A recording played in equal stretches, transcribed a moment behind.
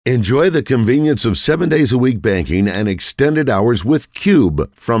Enjoy the convenience of 7 days a week banking and extended hours with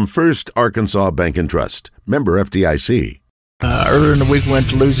Cube from First Arkansas Bank and Trust. Member FDIC. Earlier in the week, we went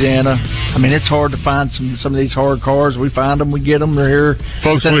to Louisiana. I mean, it's hard to find some of these hard cars. We find them, we get them. They're here.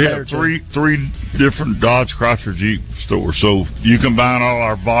 Folks, we have three different Dodge Chrysler Jeep stores, so you combine all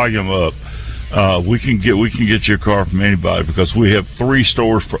our volume up. We can get your car from anybody because we have 3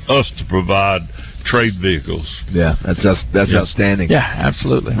 stores for us to provide trade vehicles. Yeah, that's outstanding. Yeah,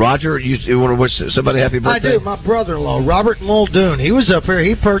 absolutely. Roger, you want to wish somebody happy birthday? I do. My brother-in-law, Robert Muldoon, he was up here.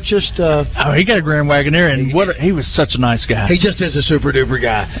 He purchased... he got a Grand Wagoneer, and he was such a nice guy. He just is a super-duper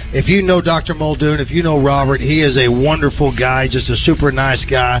guy. If you know Dr. Muldoon, if you know Robert, he is a wonderful guy, just a super nice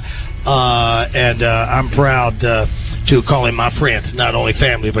guy. And I'm proud to call him my friend, not only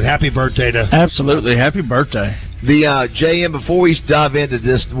family, but happy birthday to... Absolutely. Happy birthday. The JM, before we dive into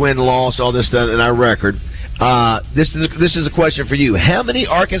this win-loss, all this stuff in our record, this is a question for you. How many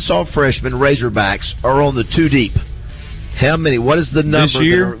Arkansas freshmen Razorbacks are on the 2 deep? How many? What is the number? This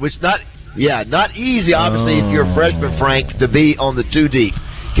year? Not easy, obviously, if you're a freshman, Frank, to be on the 2 deep.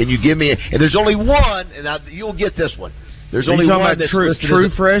 Can you give me and there's only one, and you'll get this one. There's only one that's true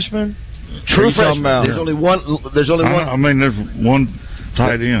freshman? True freshman. There's only one. I mean, there's one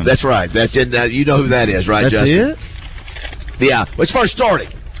tight end. That's right. That's it. You know who that is, right, that's Justin? It? Yeah. As far as starting.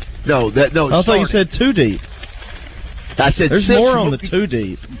 No. I thought you said 2 deep. I said there's 6. more on the 2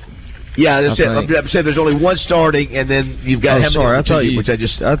 deep. Yeah, that's it. I'm saying there's only one starting, and then you've got. I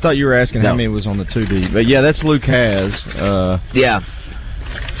thought you were asking how many was on the 2 deep, but yeah, that's Luke has. Yeah.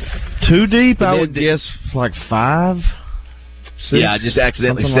 2 deep, I would guess like 5. 6, yeah, I just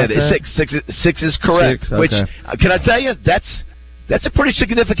accidentally said like it. Six is correct. 6, okay. Which can I tell you? That's a pretty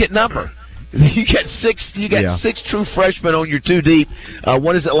significant number. You got 6. You got 6 true freshmen on your 2 deep.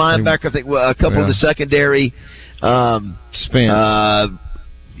 One is at linebacker. I think a couple in the secondary. Spence.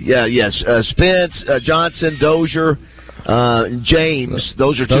 Spence, Johnson, Dozier, and James.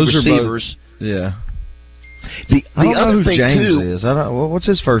 Those are 2 receivers. Yeah. The other who thing James is. What's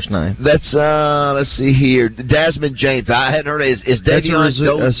his first name? That's let's see here, Desmond James. I hadn't heard it. Is Davion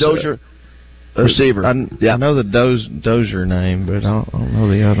Dozier receiver? I know the Dozier name, but I don't know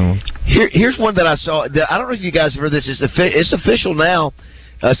the other one. Here's one that I saw. I don't know if you guys have heard this. It's official now.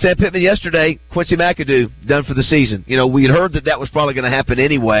 Sam Pittman yesterday, Quincy McAdoo done for the season. You know, we had heard that was probably going to happen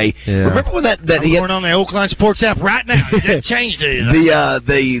anyway. Yeah. Remember when that he going on the Oakland Sports app right now? That changed it.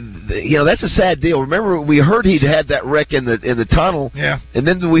 That's a sad deal. Remember we heard he'd had that wreck in the tunnel. Yeah. And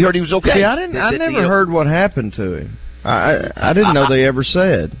then we heard he was okay. See, I never heard what happened to him. I didn't know they ever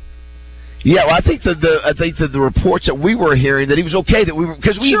said. Yeah, well, I think that the reports that we were hearing that he was okay, that we were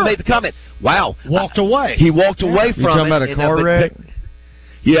because we even made the comment. Wow, walked away. He walked away from it. You talking about a car wreck?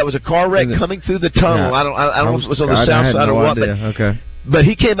 Yeah, it was a car wreck coming through the tunnel. Yeah. I don't know if it was on the south side or what. But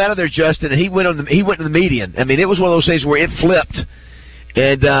he came out of there, Justin, and he went to the median. I mean, it was one of those things where it flipped.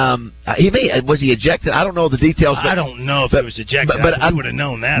 And was he ejected? I don't know the details. I don't know if he was ejected. But I would have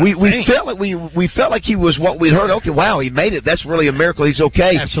known that. We felt like he was what we heard. Okay, wow, he made it. That's really a miracle. He's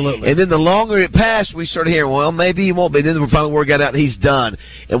okay. Absolutely. And then the longer it passed, we started hearing, well, maybe he won't. But then the final word got out, and he's done.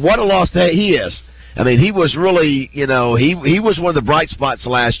 And what a loss that he is. I mean, he was really, he was one of the bright spots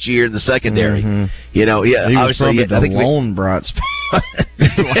last year in the secondary. Mm-hmm. He was probably the lone bright spot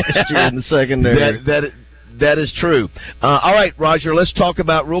last year in the secondary. That is true. All right, Roger, let's talk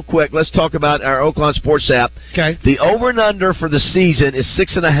about our Oakland Sports app. Okay. The over and under for the season is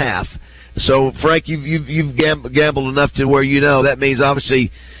 6.5. So, Frank, you've gambled enough to where that means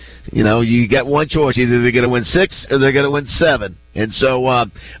obviously, you got one choice. Either they're going to win 6 or they're going to win 7. And so,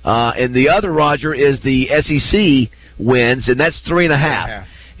 and the other, Roger, is the SEC wins, and that's 3.5.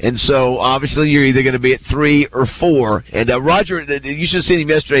 And so, obviously, you're either going to be at 3 or 4. And Roger, you should have seen him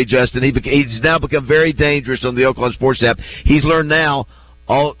yesterday, Justin. He's now become very dangerous on the Oakland Sports app. He's learned now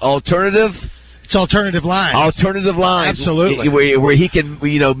alternative. It's alternative lines. Alternative lines. Absolutely. Where he can,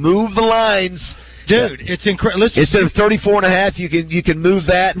 move the lines. Dude, it's incredible. Instead of 34.5, you can move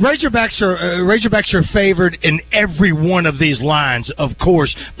that. Razorbacks are favored in every one of these lines, of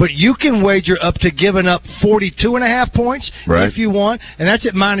course, but you can wager up to giving up 42.5 points if you want, and that's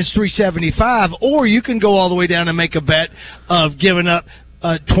at minus 375. Or you can go all the way down and make a bet of giving up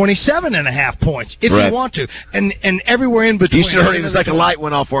 27.5 points if you want to, and everywhere in between. You should have heard it was like a light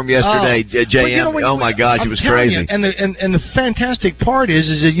went off for him yesterday, JM. Oh my gosh, it was crazy. You, and the fantastic part is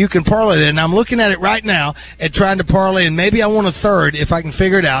that you can parlay that. And I'm looking at it right now and trying to parlay, and maybe I want a third if I can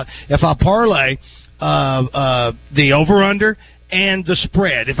figure it out. If I parlay the over under and the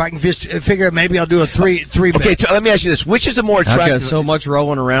spread. If I can just figure, maybe I'll do a three bet. Okay, let me ask you this: which is the more attractive? I've got so much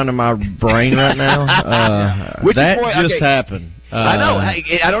rolling around in my brain right now. Happened. I know.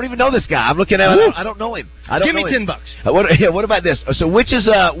 I don't even know this guy. I'm looking at him. I don't know him. Give me $10. What about this? So which is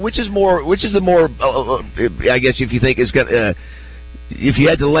the more? I guess if you think it's got, if you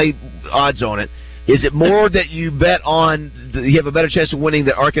had to lay odds on it, is it more that you bet on? You have a better chance of winning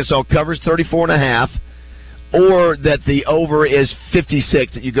that Arkansas covers 34.5, or that the over is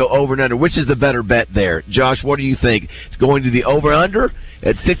 56? That you go over and under. Which is the better bet there, Josh? What do you think? It's going to the over under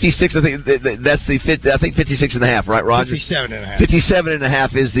at 56. I think that's the 56.5, right, Roger? 57.5.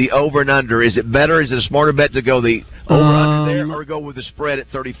 57.5 is the over and under. Is it better? Is it a smarter bet to go the over under there, or go with the spread at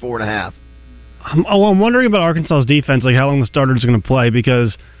 34.5? I'm wondering about Arkansas's defense, like how long the starters are going to play,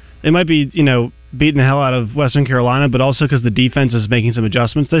 because they might be, beating the hell out of Western Carolina, but also because the defense is making some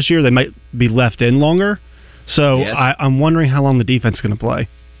adjustments this year, they might be left in longer. So yes. I'm wondering how long the defense is going to play.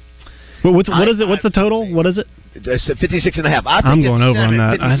 What is it? What's the total? What is it? 56.5. I'm going over on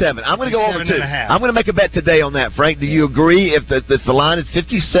that. 57. I'm going to go over too. I'm going to make a bet today on that. Frank, do you agree if the line is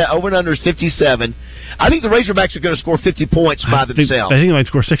 57, over and under is 57? I think the Razorbacks are going to score 50 points by themselves. I think they might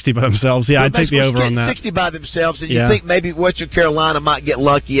score 60 by themselves. Yeah, I'd take the over on that. 60 by themselves, and you think maybe Western Carolina might get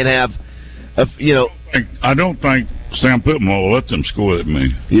lucky and have, I don't think Sam Pittman will let them score at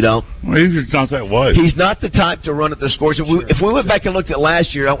me. You don't? Well, he's just not that way. He's not the type to run at the scores. If we went back and looked at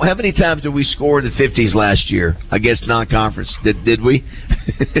last year, how many times did we score in the 50s last year against non-conference? Did we?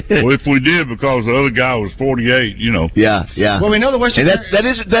 Well, if we did, because the other guy was 48, Yeah. Well, we know the Western. And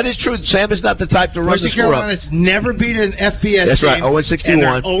that is true. Sam is not the type to run the score up. Western Carolina's never beat an FBS That's right. team. 0-61. And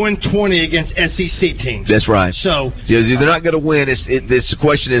they're 0-20 against SEC teams. That's right. So they're not going to win. The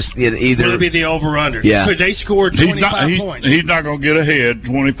question is either will it be the over/under? Yeah. Could they score 25 points? He's not going to get ahead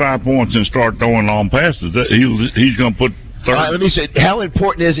 25 points and start throwing long passes. He's going to put 30. Let me say, how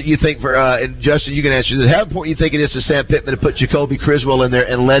important is it, you think, for and Justin, you can answer this, how important you think it is to Sam Pittman to put Jacoby Criswell in there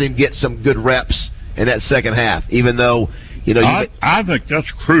and let him get some good reps in that second half, even though, I think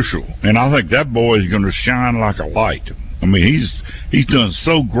that's crucial, and I think that boy is going to shine like a light. I mean, he's done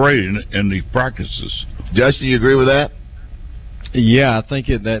so great in these practices. Justin, you agree with that? Yeah, I think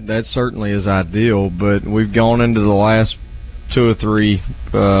that certainly is ideal, but we've gone into the last 2 or 3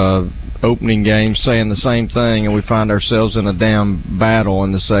 opening games saying the same thing, and we find ourselves in a damn battle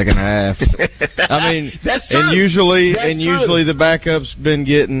in the second half. I mean, that's true. And usually the backup's been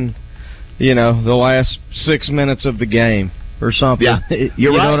getting, the last 6 minutes of the game or something. Yeah, you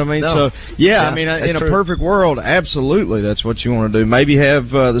right. know what I mean? No. So yeah, I mean, in a perfect world, absolutely, that's what you want to do. Maybe have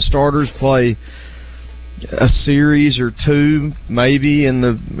the starters play a series or 2, maybe in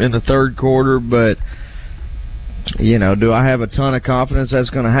the third quarter, but. Do I have a ton of confidence that's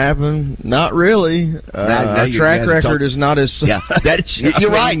going to happen? Not really. Our track record is not as. Yeah,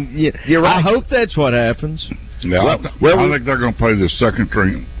 you're right. You're right. I hope that's what happens. Yeah, I think they're going to play this second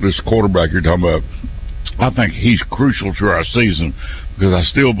string, this quarterback you're talking about. I think he's crucial to our season because I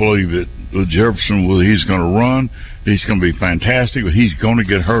still believe that Jefferson, he's going to run. He's going to be fantastic, but he's going to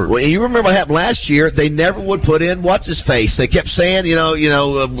get hurt. Well, you remember what happened last year? They never would put in what's his face. They kept saying,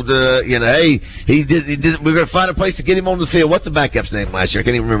 hey, he did. We're going to find a place to get him on the field. What's the backup's name last year? I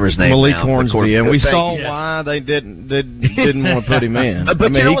can't even remember his name. Malik now. Hornsby, and we saw why they didn't want to put him in.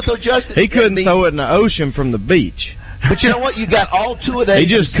 But you know what, though, Justin? He couldn't throw it in the ocean from the beach. But you know what? You got all 2 of days.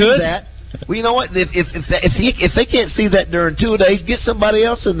 He just could. That. Well, you know what? If they can't see that during 2 days, get somebody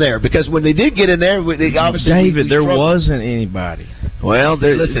else in there. Because when they did get in there, they obviously David, there wasn't anybody. Well,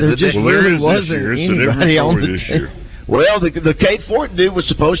 there just really wasn't anybody on the team. Well, the Cade Fortin dude was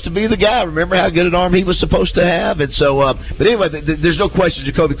supposed to be the guy. Remember how good an arm he was supposed to have, and so. But anyway, there's no question.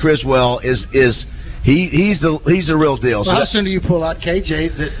 Jacoby Criswell is. He's the real deal. Well, how soon do you pull out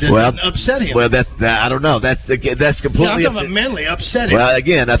KJ that doesn't upset him? Well, I don't know. That's completely. I'm talking about mentally upset him. Well,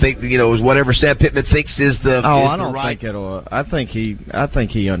 again, I think whatever Sam Pittman thinks is the. I don't think it'll. I think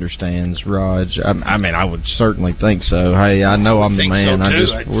he understands, Raj. I mean, I would certainly think so. Hey, I know I'm the man.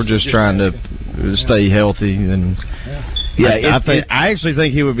 So we're just trying to stay healthy and. Yeah, I actually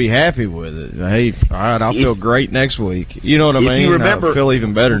think he would be happy with it. Hey, all right, I'll feel great next week. You know what I mean? You remember, I'll feel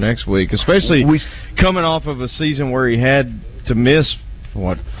even better next week, especially coming off of a season where he had to miss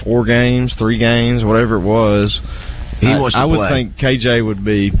 4 games, 3 games, whatever it was. I would think KJ would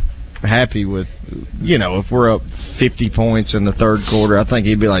be happy with, if we're up 50 points in the third quarter. I think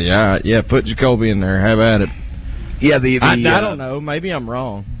he'd be like, yeah, put Jacoby in there. How about it? Yeah, I don't know. Maybe I'm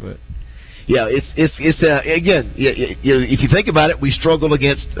wrong, but. Yeah, it's again. If you think about it, we struggled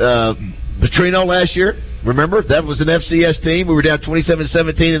against Petrino last year. Remember? That was an FCS team. We were down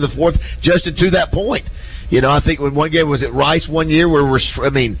 27-17 in the fourth, Justin, to that point. I think when one game was at Rice one year where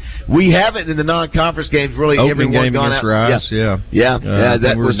we haven't in the non-conference games really opening everyone game gone against out. Rice, yeah.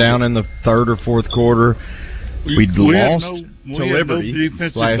 That was down in the third or fourth quarter. We lost to Liberty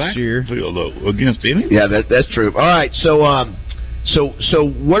last year against any. Yeah, that's true. All right, so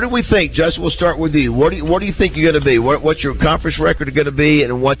what do we think, Justin? We'll start with you. What do you think you're going to be? What's your conference record going to be,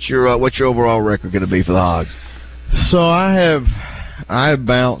 and what's your overall record going to be for the Hogs? So I have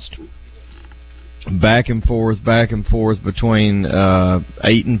bounced back and forth between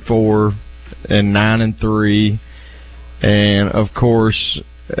 8-4 and 9-3, and of course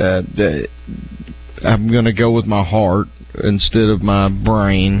I'm going to go with my heart instead of my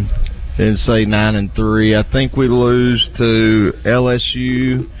brain and say 9-3. I think we lose to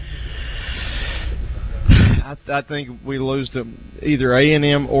LSU. I think we lose to either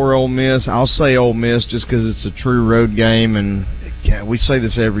A&M or Ole Miss. I'll say Ole Miss just because it's a true road game, and we say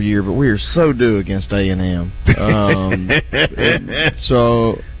this every year, but we are so due against A&M.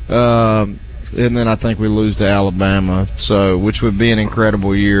 And then I think we lose to Alabama, which would be an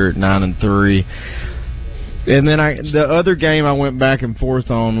incredible year at 9-3. And then the other game I went back and forth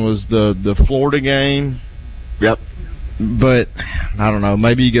on was the Florida game. Yep. But I don't know.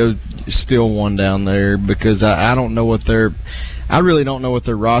 Maybe you go still one down there because I don't know I really don't know what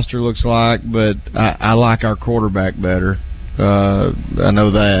their roster looks like. But I like our quarterback better. I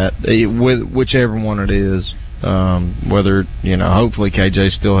know that with whichever one it is. Whether hopefully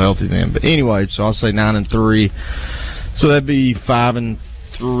KJ's still healthy then. But anyway, so I'll say 9-3. So that'd be 5-3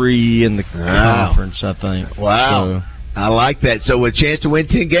 in the conference, I think. Wow, so, I like that. So a chance to win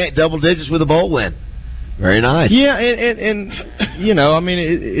 10 games, double digits with a bowl win. Very nice. Yeah, and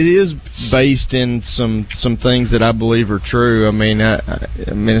it is based in some things that I believe are true. I mean,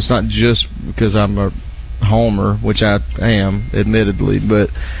 it's not just because I'm a homer, which I am, admittedly, but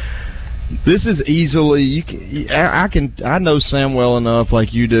this is easily I know Sam well enough,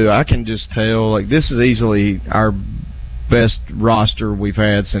 like you do. I can just tell this is easily our best roster we've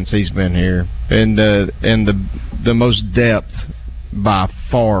had since he's been here, and the most depth by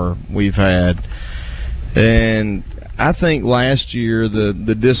far we've had. And I think last year,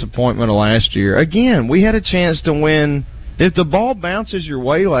 the disappointment of last year, again, we had a chance to win. If the ball bounces your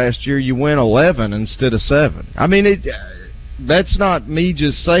way last year, you win 11 instead of 7. I mean, that's not me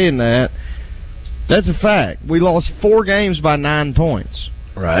just saying that. That's a fact. We lost 4 games by 9 points.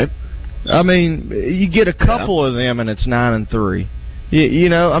 Right. I mean, you get a couple of them, and it's 9-3.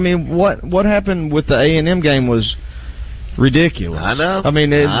 I mean, what happened with the A&M game was ridiculous. I know. I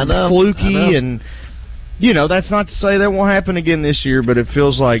mean, it's fluky and... that's not to say that won't happen again this year, but it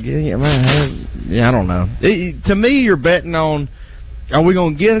feels like, I don't know. To me, you're betting on, are we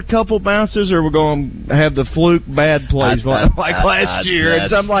going to get a couple bounces, or are we going to have the fluke bad plays like last year? And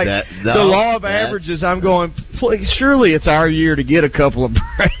so I'm like, the law of averages, I'm going, surely it's our year to get a couple of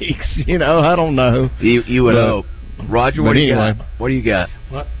breaks. I don't know. You would hope. Roger, what do you got? What do you got?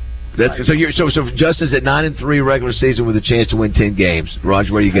 What? So Justin's at 9-3 regular season with a chance to win 10 games.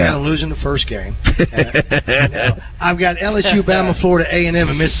 Roger, what do you got? I'm going to lose in the first game. I've got LSU, Bama, Florida, A&M,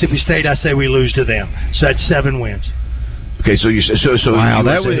 and Mississippi State. I say we lose to them. So that's 7 wins. Okay, so wow,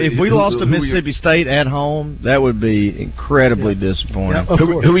 if we lost to Mississippi State at home, that would be incredibly disappointing. Yeah,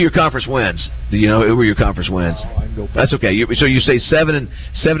 who are your conference wins? Do you know who are your conference wins? That's okay. So you say 7-5?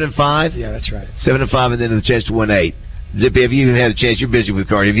 Yeah, that's right. 7-5, and then a chance to win 8. Zippy, have you even had a chance? You're busy with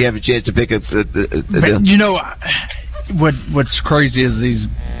Cardi. Have you had a chance to pick up? What's crazy is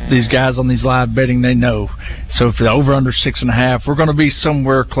these guys on these live betting, they know. So if the over under 6.5, we're going to be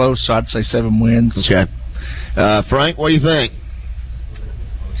somewhere close. So I'd say 7 wins. Okay. Frank, what do you think?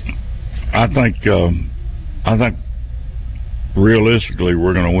 I think realistically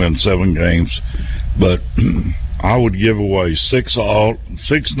we're going to win 7 games, but I would give away 6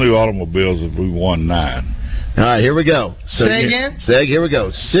 new automobiles if we won 9. All right, here we go. Say again? Here we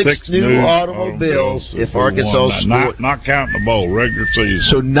go. 6 new automobiles if Arkansas scores. Not counting the bowl, regular season.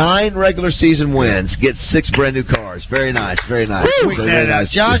 So 9 regular season wins, get 6 brand new cars. Very nice, very nice. Tweak that out.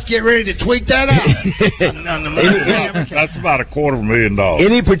 Josh, get ready to tweak that out. That's about $250,000.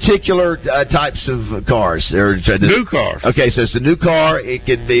 Any particular types of cars? New cars. Okay, so it's a new car. It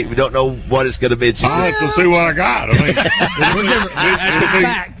can be, we don't know what it's going to be. I have to see what I got. I mean,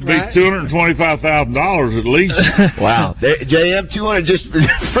 it'll be $225,000 at least. least. Wow. JM, 200 just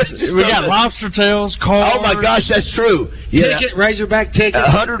we got lobster tails, cars. Oh, my gosh, that's true. Yeah. Ticket, Razorback tickets.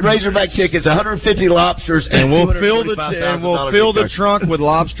 100 Razorback tickets, 150 lobsters, and we'll fill the trunk with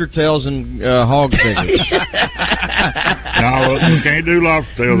lobster tails and hog tickets. No, we can't do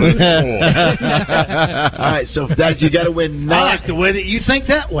lobster tails. All right, so you got to win 9. I like the way that you think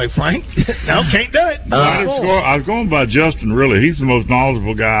that way, Frank. No, can't do it. I was going by Justin, really. He's the most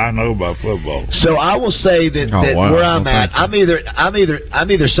knowledgeable guy I know about football. So I will say that where I'm at, I'm either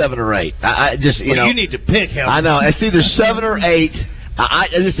 7 or 8. I just you need to pick. I know it's either 7 or 8.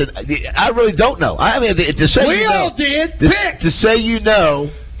 Listen, I really don't know. I mean, to say we all did. Pick to say you know.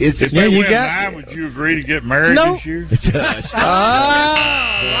 If they win 9, would you agree to get married this year?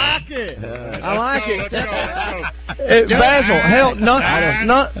 I like it. I like it. Basil, hell, not.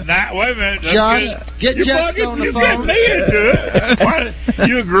 Wait a minute, Josh, get Jessica on the phone. You get me into it.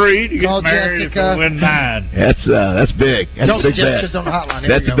 You agree to get married if we win 9? That's big. That's a big bet. On the hotline.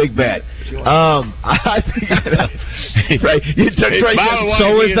 That's a big bet. I think right.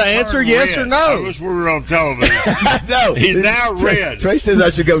 So is the answer yes or no? I wish we were on television. No, he's now red. Trey says I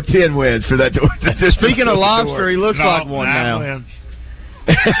should go 10 wins for that. Speaking of lobster, he looks like one now. Wins.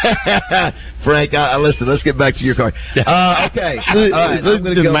 Frank, listen. Let's get back to your card. Okay,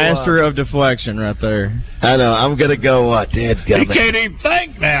 the master of deflection right there. I know. I'm going to go. He can't even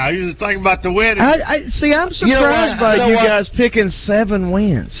think now. He's just thinking about the wedding. See. I'm surprised by you guys picking 7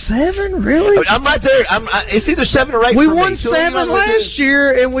 wins. 7, really? I'm right there. It's either 7 or 8. We won 7 last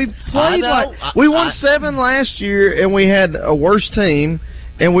year, and we played we won 7 last year, and we had a worse team,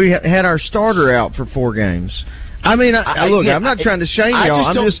 and we had our starter out for 4 games. I mean, look, I'm not trying to shame y'all.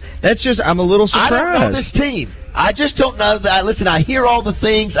 I'm a little surprised. I don't know this team. I just don't know that. Listen, I hear all the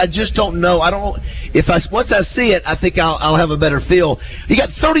things. I just don't know. Once I see it, I think I'll have a better feel. You got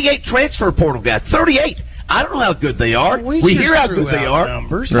 38 transfer portal guys. 38. I don't know how good they are. We hear how good they are.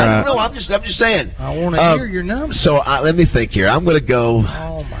 Numbers. Right. I don't know. I'm just saying. I want to hear your numbers. So let me think here. I'm going to go.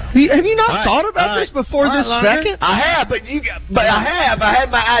 Oh my! Have you not thought about this before this second? I have, but I had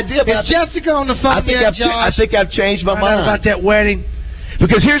my idea. But is Jessica on the phone yet, Josh? I think I've changed my mind about that wedding.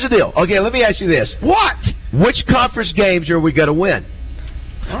 Because here's the deal. Okay, let me ask you this. What? Which conference games are we going to win?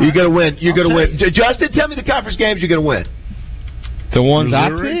 You're going to win. You're going to win. Justin, tell me the conference games you're going to win. The ones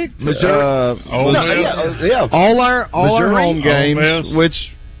Missouri? I picked, yeah. all our home games, which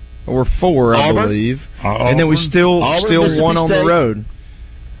were 4, I believe, and then we still won on the road.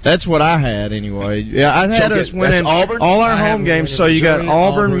 That's what I had anyway. Yeah, I had us winning all our home games. So you got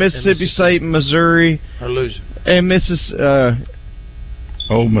Auburn, Mississippi State, Missouri, and Mississippi.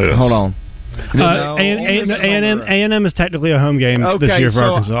 Ole Miss. Hold on. A&M is technically a home game this year for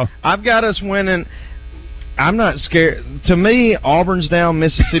Arkansas. I've got us winning. I'm not scared. To me, Auburn's down,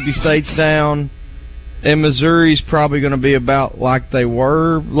 Mississippi State's down, and Missouri's probably going to be about like they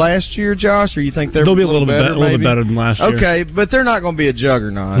were last year, Josh? Or you think they'll be a little bit better than last year? Okay, but they're not going to be a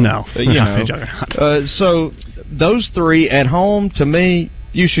juggernaut. No, you know. So those 3 at home, to me,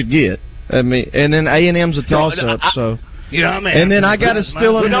 you should get. I mean, and then A&M's a toss-up. So. Yeah, man. And then I got to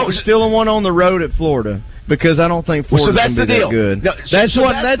steal one on the road at Florida. Because I don't think Florida's going to be that good. No, that's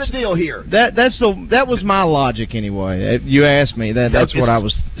the deal here. That was my logic anyway. You asked me that's what I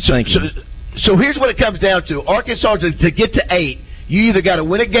was thinking. So here's what it comes down to: Arkansas to get to 8, you either got to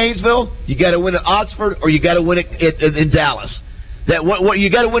win at Gainesville, you got to win at Oxford, or you got to win it in Dallas. You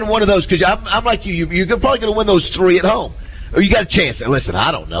got to win one of those because I'm like you. You're probably going to win those 3 at home. Or you got a chance. Listen,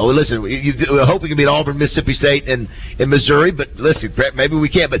 I don't know. Listen, I hope we can beat Auburn, Mississippi State, and Missouri. But listen, maybe we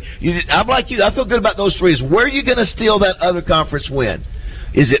can't. But I'm like you. I feel good about those 3. Is where are you going to steal that other conference win?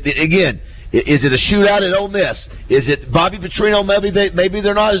 Is it again? Is it a shootout at Ole Miss? Is it Bobby Petrino? Maybe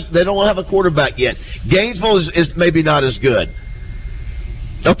they're not. They don't have a quarterback yet. Gainesville is maybe not as good.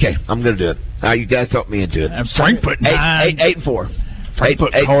 Okay, I'm going to do it. All right, you guys talked me into it. Frank put 9. 8 and 4.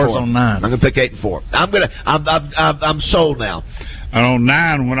 Put cards on 9. I'm gonna pick 8 and 4. I'm sold now. And on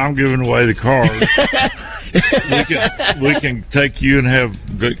 9, when I'm giving away the cards, we can take you and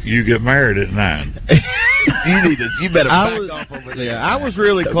you get married at 9. You better back off over there. Yeah, I was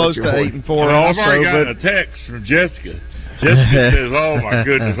really close to 8 and 4. I've already got a text from Jessica. Jessica says, "Oh my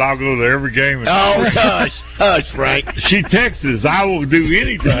goodness, I'll go to every game." Hush, Frank. She texts us, "I will do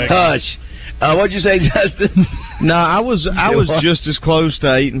anything." Hush. What'd you say, Justin? No, I was just as close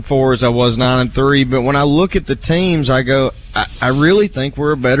to 8 and 4 as I was 9 and 3. But when I look at the teams, I go, I really think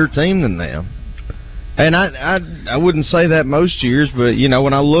we're a better team than them. And I wouldn't say that most years, but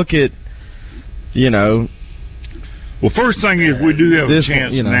when I look at, Well, first thing is we do have a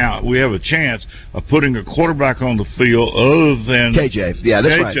chance one, now. We have a chance of putting a quarterback on the field other than KJ. Yeah,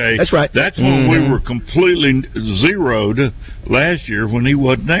 that's KJ. right. That's right. That's when we were completely zeroed last year when he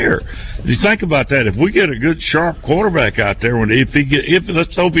wasn't there. You think about that. If we get a good, sharp quarterback out there,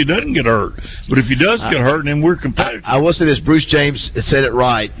 let's hope he doesn't get hurt. But if he does get hurt, then we're competitive. I will say this: Bruce James said it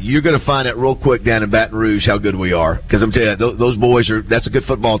right. You're going to find out real quick down in Baton Rouge how good we are. Because I'm telling you, those boys that's a good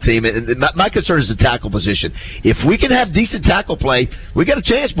football team. And my concern is the tackle position. If we can have decent tackle play, we got a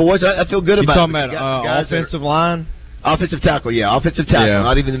chance, boys. I feel good about it. You're talking about offensive line? Offensive tackle, offensive tackle,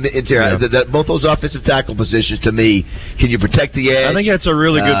 not even the interior. Yeah. Both those offensive tackle positions, to me, can you protect the edge? I think that's a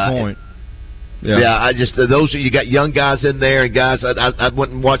really good point. Yeah, I just those you got young guys in there, and guys I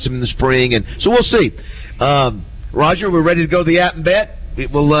went and watched them in the spring, and so we'll see. Roger, we're ready to go to the app and bet.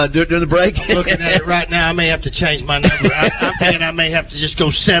 We'll do it during the break. I'm looking at it right now. I may have to change my number. I'm thinking I may have to just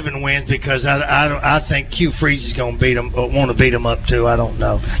go 7 wins because I think Q Freeze is going to beat them, want to beat them up too. I don't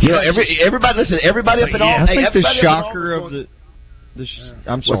know. Everybody listen. Everybody up at all. I think the shocker of the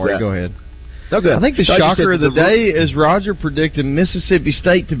I'm sorry. Go ahead. No, good. I think the shocker of the day is Roger predicted Mississippi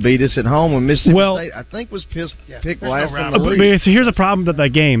State to beat us at home when Mississippi State, I think, was picked last in the league. So here's a problem with that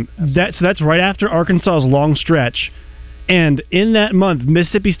game. That's right after Arkansas's long stretch. And in that month,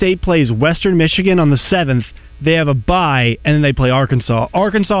 Mississippi State plays Western Michigan on the 7th. They have a bye, and then they play Arkansas.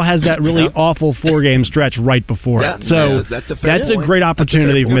 Arkansas has that really awful 4-game stretch right before it. So that's a great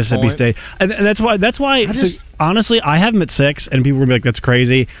opportunity for Mississippi State. And that's why honestly, I have them at 6, and people will be like, that's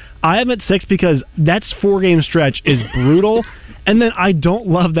crazy. I have them at 6 because that 4-game stretch is brutal. And then I don't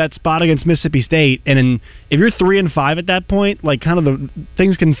love that spot against Mississippi State. And if you're 3-5 at that point, like kind of the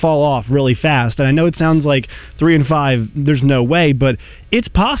things can fall off really fast. And I know it sounds like 3-5, there's no way, but it's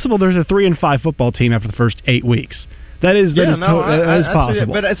possible there's a 3-5 football team after the first 8 weeks. That is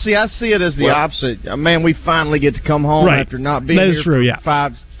possible. But I see it as the opposite. Man, we finally get to come home after not being here for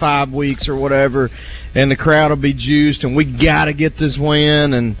 5 weeks or whatever, and the crowd will be juiced, and we got to get this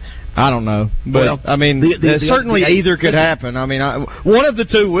win. And I don't know, but certainly either could happen. I mean, one of the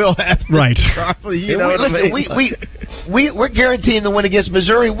two will happen, right? Probably, we're guaranteeing the win against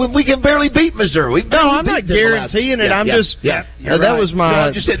Missouri when we can barely beat Missouri. I'm not guaranteeing it. I'm just that was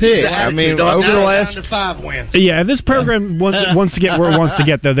my pick. I mean, over the last 5 wins. Yeah, if this program wants to get where it wants to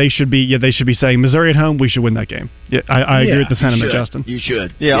get, though, they should be saying Missouri at home. We should win that game. Yeah, I agree with the sentiment, Justin. You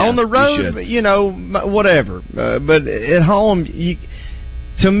should. Yeah, on the road, whatever. But at home,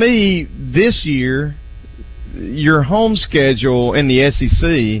 to me, this year, your home schedule in the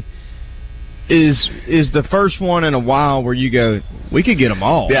SEC is the first one in a while where you go, we could get them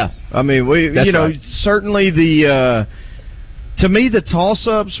all. Yeah, I mean, certainly to me the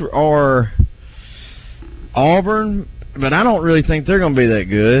toss-ups are Auburn, but I don't really think they're going to be that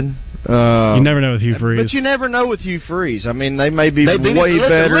good. You never know with Hugh Freeze. But you never know with Hugh Freeze. I mean, they may be way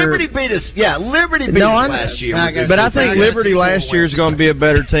better. Liberty beat us. Yeah, Liberty beat us last year. But I think Liberty last year is going to be a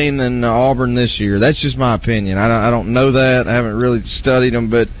better team than Auburn this year. That's just my opinion. I don't know that. I haven't really studied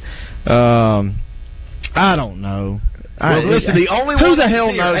them, but I don't know. Listen, the only who the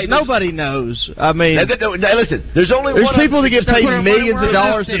hell knows? Nobody knows. I mean, listen, there's people that get paid millions of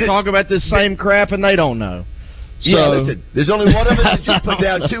dollars to talk about this same crap, and they don't know. So, listen, there's only one of us that just put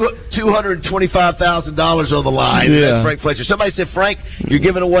down $225,000 on the line. Yeah. That's Frank Fletcher. Somebody said, Frank, you're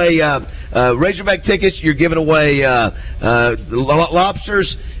giving away Razorback tickets. You're giving away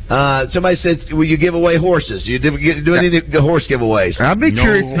lobsters. Somebody said, will you give away horses? You do any horse giveaways? I'd be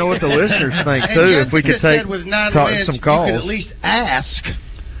curious to know what the listeners think, too, if we could take some calls. You could at least ask.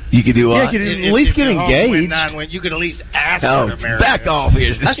 You could do what? Yeah, you could at least get engaged. You could at least ask her to marry back off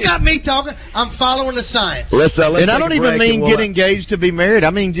here. That's not me talking. I'm following the science. Let's and I don't even mean get engaged to be married. I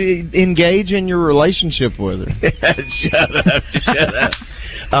mean engage in your relationship with her. Shut up.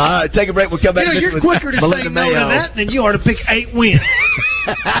 All right, take a break. We'll come back. You're quicker to say no to that than you are to pick 8 wins.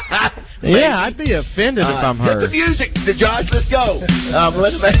 Yeah, I'd be offended if I'm her. Hit the music, Josh. Let's go.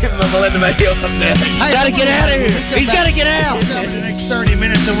 Melinda Mayhem up there. He's got to get out of here. He's got to get out. In the next 30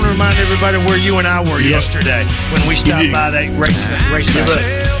 minutes, I want to remind everybody where you and I were yesterday when we stopped by that race.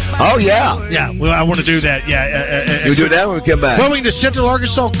 Oh, yeah. Yeah, well, I want to do that. Yeah. You do that when we come back. Going to Central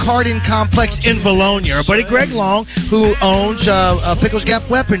Arkansas Karting Complex in Bologna. Our buddy Greg Long, who owns Pickles Gap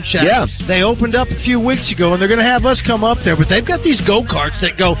Weapon Shack. Yeah. They opened up a few weeks ago, and they're going to have us come up there. But they've got these go-karts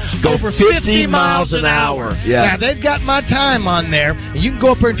that go over 50 miles an hour. Yeah. Now, they've got my time on there. And you can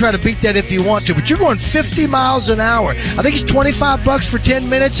go up there and try to beat that if you want to. But you're going 50 miles an hour. I think it's $25 for 10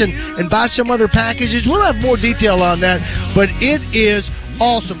 minutes and buy some other packages. We'll have more detail on that. But it is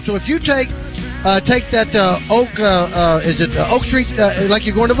awesome. So if you take take that Oak Street, like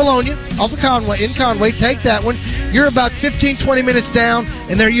you're going to Bologna, off of Conway, in Conway, take that one. You're about 15, 20 minutes down,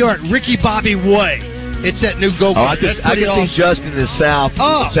 and there you are at Ricky Bobby Way. It's that new go-kart. I can see Justin in the South.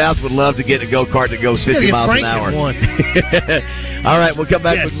 The South would love to get a go-kart that goes 50 miles an hour. All right, we'll come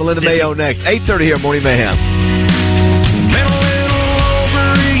back with Melinda Mayo next. 8:30 here, Morning Mayhem. Been a little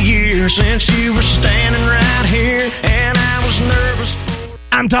over a year since you were standing right here, and I was nervous.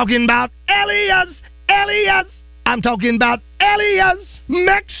 I'm talking about Elias. I'm talking about Elias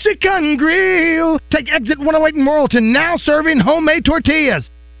Mexican Grill. Take exit 108 in Morrilton, now serving homemade tortillas.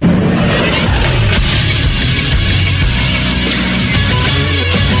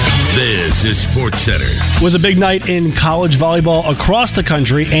 This is Sports Center. It was a big night in college volleyball across the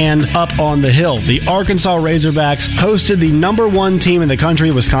country and up on the hill. The Arkansas Razorbacks hosted the #1 team in the country,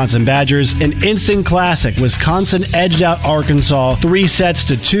 Wisconsin Badgers. An instant classic. Wisconsin edged out Arkansas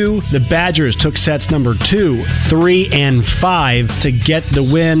 3-2. The Badgers took sets number 2, 3, and 5 to get the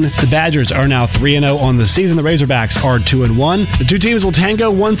win. The Badgers are now 3-0 on the season. The Razorbacks are 2-1. The two teams will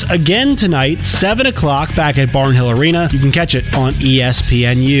tango once again tonight, 7 o'clock, back at Barnhill Arena. You can catch it on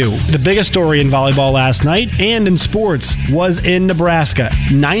ESPNU. The biggest story in volleyball last night and in sports was in Nebraska.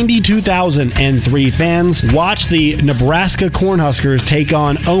 92,003 fans watched the Nebraska Cornhuskers take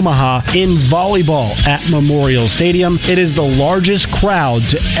on Omaha in volleyball at Memorial Stadium. It is the largest crowd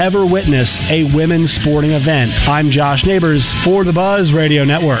to ever witness a women's sporting event. I'm Josh Neighbors for the Buzz Radio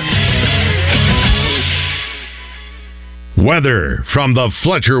Network. Weather from the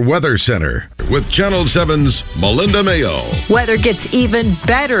Fletcher Weather Center with Channel 7's Melinda Mayo. Weather gets even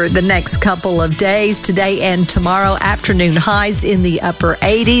better the next couple of days, today and tomorrow. Afternoon highs in the upper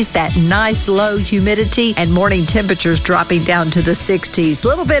 80s, that nice low humidity, and morning temperatures dropping down to the 60s. A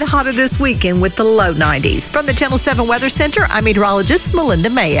little bit hotter this weekend with the low 90s. From the Channel 7 Weather Center, I'm meteorologist Melinda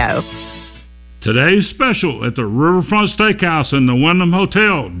Mayo. Today's special at the Riverfront Steakhouse in the Wyndham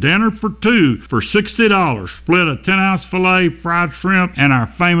Hotel. Dinner for 2 for $60. Split a 10-ounce filet, fried shrimp, and our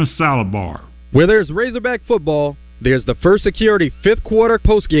famous salad bar. Where there's Razorback football, there's the First Security 5th Quarter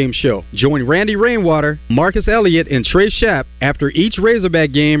postgame show. Join Randy Rainwater, Marcus Elliott, and Trey Schapp after each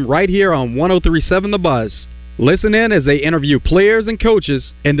Razorback game right here on 103.7 The Buzz. Listen in as they interview players and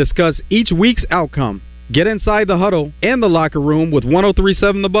coaches and discuss each week's outcome. Get inside the huddle and the locker room with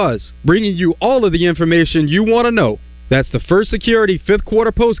 103.7 The Buzz, bringing you all of the information you want to know. That's the First Security 5th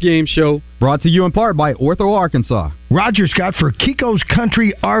Quarter postgame show, brought to you in part by Ortho Arkansas. Roger Scott for Kiko's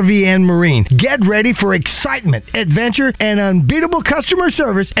Country RV and Marine. Get ready for excitement, adventure, and unbeatable customer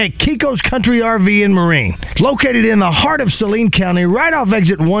service at Kiko's Country RV and Marine. Located in the heart of Saline County, right off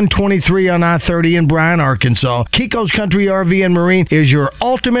exit 123 on I-30 in Bryan, Arkansas, Kiko's Country RV and Marine is your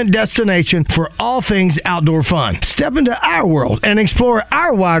ultimate destination for all things outdoor fun. Step into our world and explore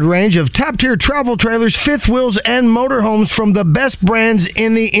our wide range of top-tier travel trailers, fifth wheels, and motorhomes from the best brands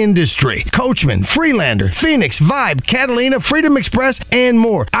in the industry. Coachman, Freelander, Phoenix, Vibe, Catalina, Freedom Express, and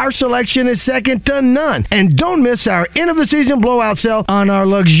more. Our selection is second to none. And don't miss our end-of-the-season blowout sale on our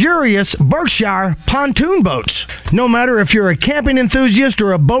luxurious Berkshire pontoon boats. No matter if you're a camping enthusiast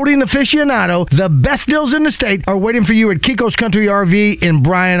or a boating aficionado, the best deals in the state are waiting for you at Kiko's Country RV in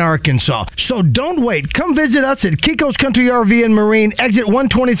Bryan, Arkansas. So don't wait. Come visit us at Kiko's Country RV and Marine, exit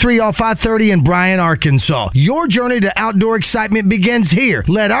 123 off I-30 in Bryan, Arkansas. Your journey to outdoor excitement begins here.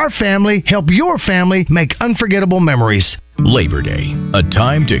 Let our family help your family make unforgettable memories. Labor Day, a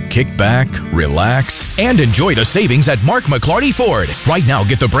time to kick back, relax, and enjoy the savings at Mark McLarty Ford. Right now,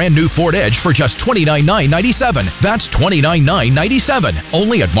 get the brand new Ford Edge for just $29,997. That's $29,997.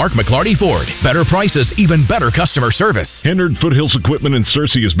 Only at Mark McLarty Ford. Better prices, even better customer service. Hennard Foothills Equipment in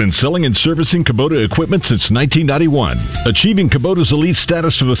Searcy has been selling and servicing Kubota equipment since 1991. Achieving Kubota's elite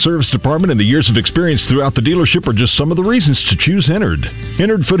status for the service department and the years of experience throughout the dealership are just some of the reasons to choose Hennard.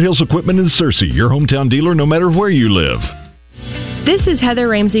 Hennard Foothills Equipment in Searcy, your hometown dealer no matter where you live. This is Heather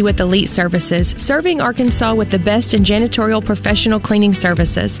Ramsey with Elite Services, serving Arkansas with the best in janitorial professional cleaning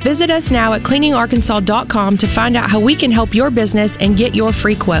services. Visit us now at cleaningarkansas.com to find out how we can help your business and get your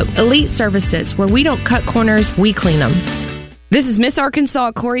free quote. Elite Services, where we don't cut corners, we clean them. This is Miss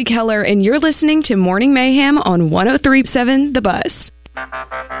Arkansas, Corey Keller, and you're listening to Morning Mayhem on 103.7 The Buzz.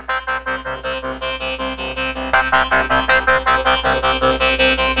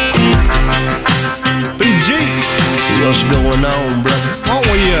 What's going on, brother? Why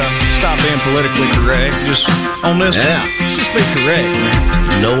don't we stop being politically correct? Just on this one. Just be correct,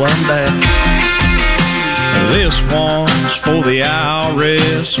 man. No, I'm back. This one's for the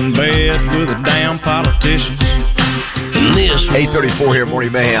IRS and bed with a damn politician. 8:34 here,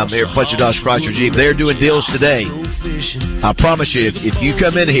 Morning Mayhem. Here at Fletcher Dodge Chrysler Jeep. They're doing deals today. I promise you, if you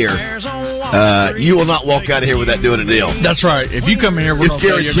come in here you will not walk out of here without doing a deal. That's right. If you come in here, we're going to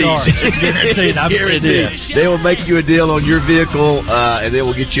sell you a car. It's guaranteed. Guaranteed. They will make you a deal on your vehicle, and they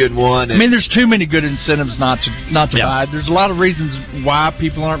will get you in one. I mean, there's too many good incentives not to buy. There's a lot of reasons why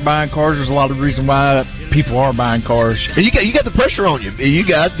people aren't buying cars. There's a lot of reasons why people are buying cars. And you got the pressure on you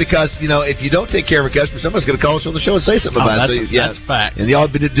guys, because if you don't take care of a customer, somebody's going to call us on the show and say something about it. So, that's a fact. And y'all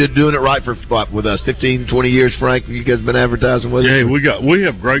have been doing it right for with us 15, 20 years, Frank. You guys have been advertising with us. Yeah, we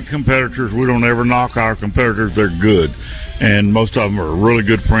have great competitors. We don't ever knock our competitors. They're good, and most of them are really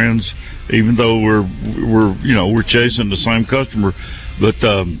good friends. Even though we're chasing the same customer, but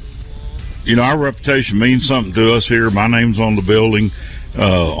our reputation means something to us here. My name's on the building.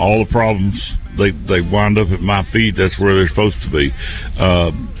 All the problems they wind up at my feet. That's where they're supposed to be.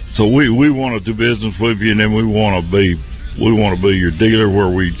 So we want to do business with you, and then we want to be your dealer where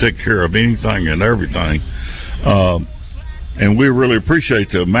we take care of anything and everything. And we really appreciate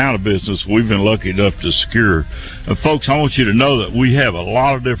the amount of business we've been lucky enough to secure. Folks, I want you to know that we have a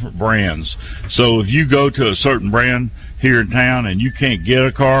lot of different brands. So if you go to a certain brand here in town and you can't get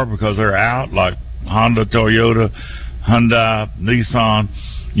a car because they're out, like Honda, Toyota, Hyundai, Nissan,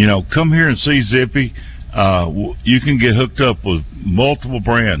 come here and see Zippy. You can get hooked up with multiple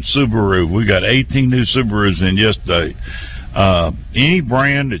brands. Subaru, we got 18 new Subarus in yesterday. Any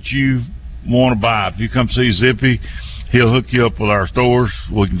brand that you want to buy, if you come see Zippy, he'll hook you up with our stores.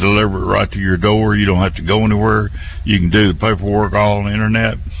 We can deliver it right to your door. You don't have to go anywhere. You can do the paperwork all on the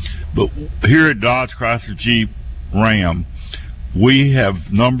internet. But here at Dodge, Chrysler, Jeep, Ram, we have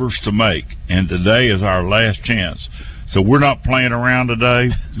numbers to make, and today is our last chance. So we're not playing around today.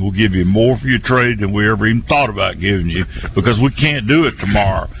 We'll give you more for your trade than we ever even thought about giving you, because we can't do it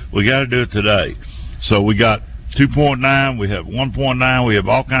tomorrow. We got to do it today. So we got 2.9, we have 1.9, we have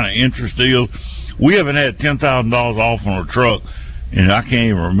all kind of interest deals. We haven't had $10,000 off on a truck, and I can't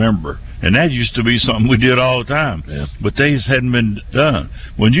even remember. And that used to be something we did all the time. Yeah. But they just hadn't been done.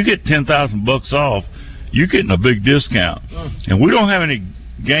 When you get $10,000 off, you're getting a big discount. And we don't have any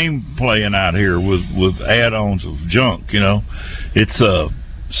game playing out here with add-ons of junk. It's a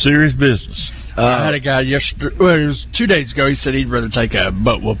serious business. I had a guy yesterday. Well, it was 2 days ago. He said he'd rather take a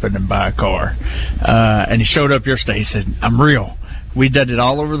butt whooping than buy a car. And he showed up yesterday. He said, "I'm real." We did it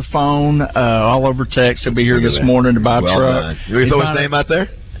all over the phone, all over text. He'll be here this morning to buy a truck. You throw his name out there?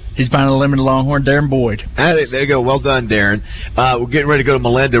 He's buying a limited Longhorn, Darren Boyd. There you go. Well done, Darren. We're getting ready to go to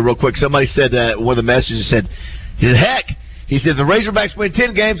Melinda real quick. Somebody said one of the messages said, "Heck." He said, the Razorbacks win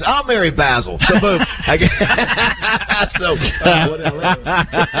 10 games, I'll marry Basil. So, boom. Who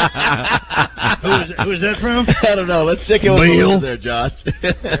is that from? I don't know. Let's check it over there, Josh.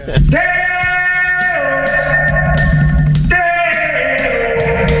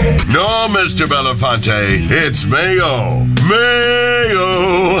 No, Mr. Belafonte, it's Mayo.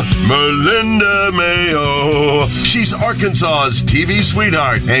 Melinda Mayo. She's Arkansas's TV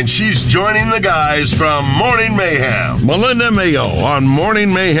sweetheart, and she's joining the guys from Morning Mayhem. Melinda Mayo on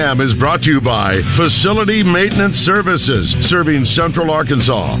Morning Mayhem is brought to you by Facility Maintenance Services, serving Central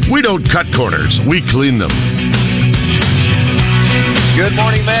Arkansas. We don't cut corners, we clean them. Good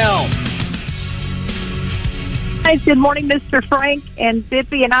morning, Mel. Hey, good morning, Mr. Frank and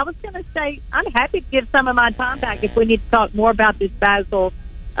Zippy. And I was going to say, I'm happy to give some of my time back if we need to talk more about this Basil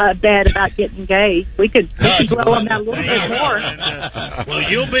bet about getting engaged. We could grow on that a little bit more. Well,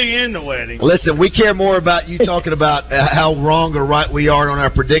 you'll be in the wedding. Listen, we care more about you talking about how wrong or right we are on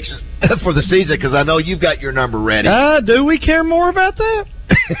our predictions for the season, because I know you've got your number ready. Do we care more about that?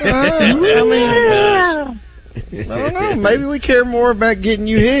 I don't know. Maybe we care more about getting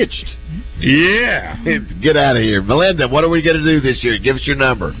you hitched. Yeah. Get out of here. Melinda, what are we going to do this year? Give us your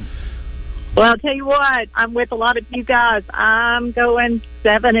number. Well, I'll tell you what. I'm with a lot of you guys. I'm going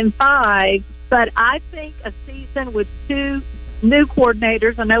 7-5, but I think a season with two new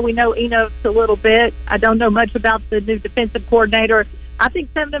coordinators. I know we know Enos a little bit. I don't know much about the new defensive coordinator. I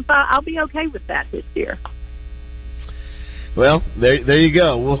think 7-5, I'll be okay with that this year. Well, there you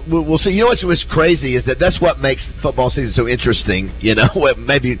go. We'll see. You know what's crazy is that's what makes football season so interesting.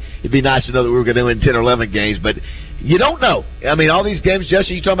 Maybe it'd be nice to know that we were going to win 10 or 11 games, but you don't know. I mean, all these games,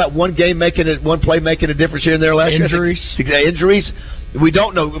 Jesse, you talking about one play making a difference here and there last year? Injuries. We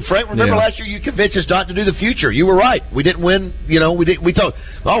don't know. Frank, remember last year you convinced us not to do the future. You were right. We didn't win. We thought,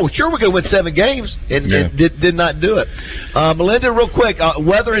 sure, we're going to win 7 games, and did not do it. Melinda, real quick,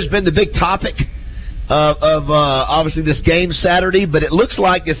 weather has been the big topic of obviously this game Saturday, but it looks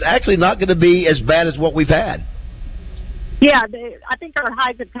like it's actually not going to be as bad as what we've had. Yeah, I think our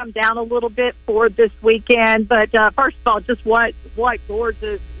highs have come down a little bit for this weekend. But first of all, just what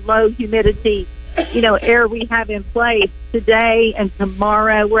gorgeous low humidity air we have in place today and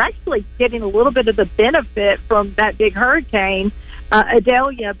tomorrow. We're actually getting a little bit of the benefit from that big hurricane,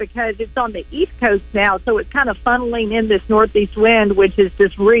 Adelia, because it's on the East Coast now, so it's kind of funneling in this northeast wind, which is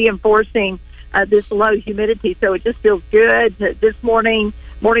just reinforcing this low humidity. So it just feels good. This morning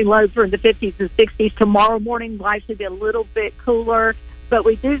lows were in the 50s and 60s. Tomorrow morning will actually be a little bit cooler, but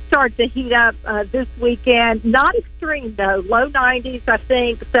we do start to heat up this weekend. Not extreme, though. Low 90s, I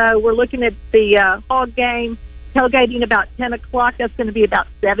think. So we're looking at the Hog game, tailgating about 10 o'clock. That's going to be about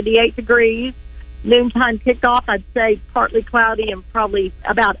 78 degrees. Noontime kickoff, I'd say partly cloudy and probably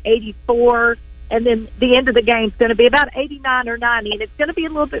about 84. And then the end of the game is going to be about 89 or 90. And it's going to be a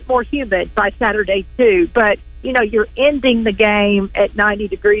little bit more humid by Saturday, too. But, you're ending the game at 90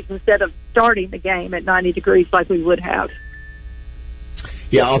 degrees instead of starting the game at 90 degrees like we would have.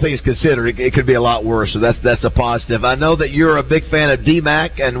 Yeah, all things considered, it could be a lot worse, so that's a positive. I know that you're a big fan of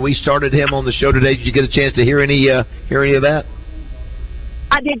D-Mac, and we started him on the show today. Did you get a chance to hear any of that?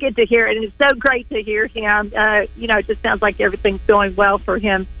 I did get to hear it, and it's so great to hear him. It just sounds like everything's going well for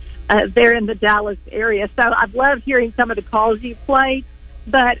him there in the Dallas area. So I've loved hearing some of the calls you played,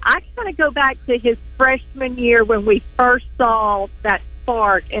 but I kind of go back to his freshman year when we first saw that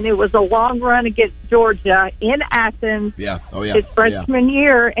spark, and it was a long run against Georgia in Athens. Yeah, oh yeah, his freshman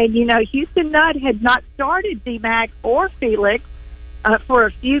year, and Houston Nutt had not started D-Mac or Felix for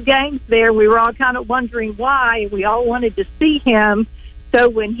a few games there. We were all kind of wondering why. We all wanted to see him. So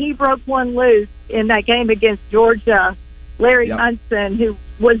when he broke one loose in that game against Georgia, Larry Munson, who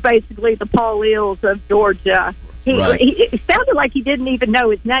was basically the Paul Eels of Georgia, it sounded like he didn't even know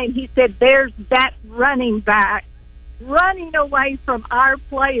his name. He said, "There's that running back running away from our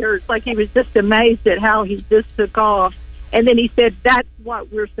players," like he was just amazed at how he just took off. And then he said, "That's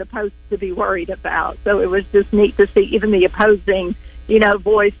what we're supposed to be worried about." So it was just neat to see even the opposing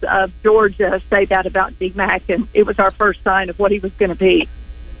voice of Georgia say that about D-Mac, and it was our first sign of what he was going to be.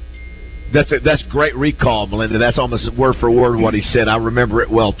 That's great recall, Melinda. That's almost word for word what he said. I remember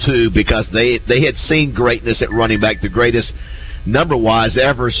it well, too, because they had seen greatness at running back, the greatest number-wise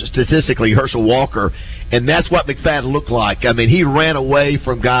ever statistically, Herschel Walker, and that's what McFadden looked like. I mean, he ran away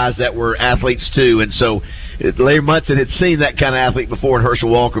from guys that were athletes, too, and so Larry Munson had seen that kind of athlete before in Herschel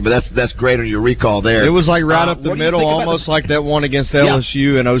Walker, but that's great on your recall there. It was like right up the middle, almost like that one against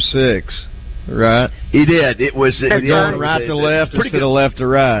LSU in 06, right? He did. It was going right to left instead of left to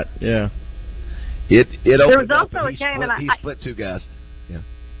right, yeah. There was also a game, and he split two guys.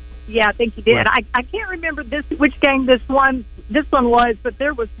 Yeah, I think he did. Right. I can't remember which game this one was, but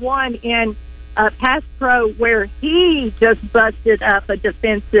there was one in Pass Pro where he just busted up a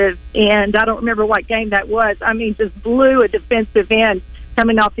defensive end. I don't remember what game that was. I mean, just blew a defensive end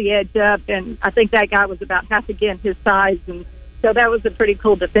coming off the edge up, and I think that guy was about half again his size, and so that was a pretty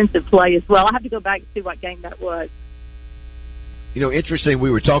cool defensive play as well. I'll have to go back and see what game that was. Interesting,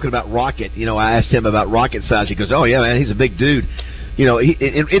 we were talking about Rocket. I asked him about Rocket size. He goes, "Oh, yeah, man, he's a big dude."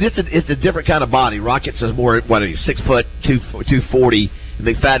 It's a different kind of body. Rocket's is more, 6 foot, 240. And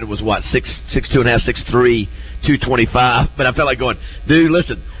McFadden was, 6'2.5", 6'3", 225. But I felt like going, dude,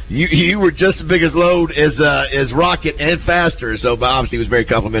 listen, you were just as big as load as Rocket and faster. So obviously he was very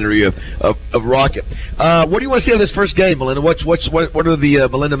complimentary of Rocket. What do you want to see on this first game, Melinda? What are the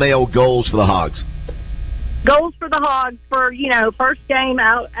Melinda Mayo goals for the Hogs? Goals for the Hogs for, first game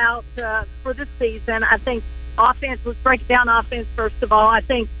out for the season. I think offense, let's break down offense first of all. I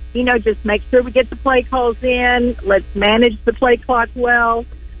think, just make sure we get the play calls in. Let's manage the play clock well.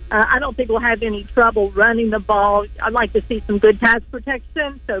 I don't think we'll have any trouble running the ball. I'd like to see some good pass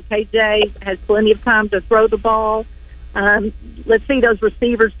protection so KJ has plenty of time to throw the ball. Let's see those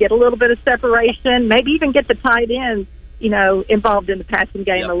receivers get a little bit of separation, maybe even get the tight ends involved in the passing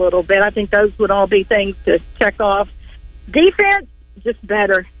game a little bit. I think those would all be things to check off. Defense, just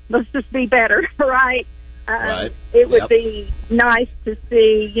better. Let's just be better, right? It would be nice to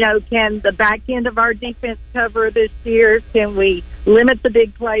see, can the back end of our defense cover this year? Can we limit the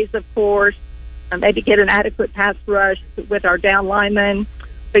big plays, of course, and maybe get an adequate pass rush with our down linemen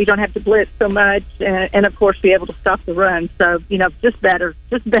so you don't have to blitz so much, and of course, be able to stop the run. So, just better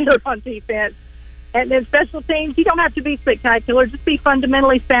on defense. And then special teams, you don't have to be spectacular. Just be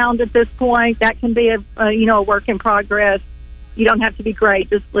fundamentally sound at this point. That can be a work in progress. You don't have to be great.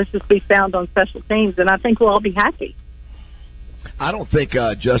 Let's just be sound on special teams, and I think we'll all be happy. I don't think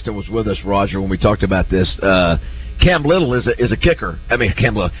Justin was with us, Roger, when we talked about this. Cam Little is a kicker. I mean,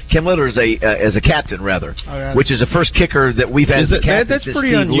 Cam Little is a captain, rather, which is the first kicker that we've had as a captain. That's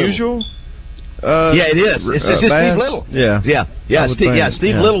pretty unusual. Yeah, it is. It's just Steve Little. Yeah.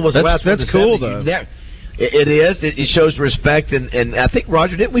 Steve Little was the last one. That's cool, though. It is. It shows respect, and I think,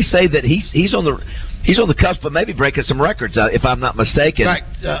 Roger, didn't we say that he's on the cusp of maybe breaking some records, if I'm not mistaken. Right.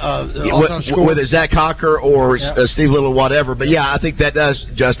 Whether Zach Cocker or Steve Little, whatever. But yeah, I think that does,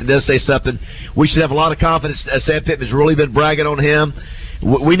 Justin, does say something. We should have a lot of confidence. Sam Pittman's really been bragging on him.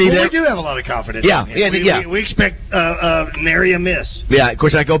 We do have a lot of confidence. Yeah, in him. We expect nary a miss. Yeah, of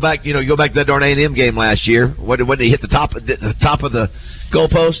course. I go back. You go back to that darn A&M game last year. When did he hit the top of the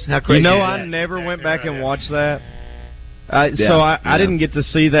goalpost? How crazy! I never went back and watched that. So I didn't get to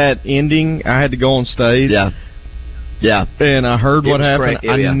see that ending. I had to go on stage. Yeah. And I heard what happened.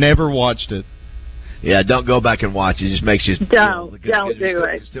 I never watched it. Yeah, don't go back and watch. It just makes you... Don't do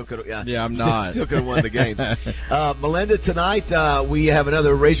it. I'm not. Still could have won the game. Melinda, tonight we have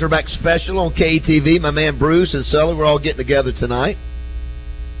another Razorback special on KTV. My man Bruce and Sully, we're all getting together tonight.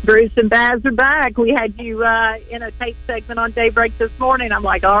 Bruce and Baz are back. We had you in a tape segment on Daybreak this morning. I'm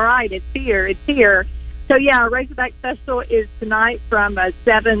like, all right, it's here. So, yeah, our Razorback special is tonight from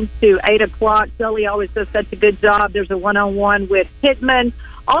 7 to 8 o'clock. Sully always does such a good job. There's a one-on-one with Pittman.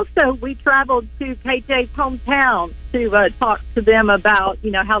 Also, we traveled to KJ's hometown to talk to them about,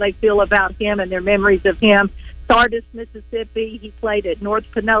 how they feel about him and their memories of him. Sardis, Mississippi. He played at North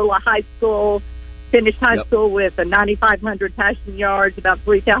Panola High School, finished high school with 9,500 passing yards, about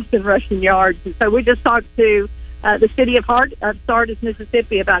 3,000 rushing yards. And so we just talked to the city of Sardis,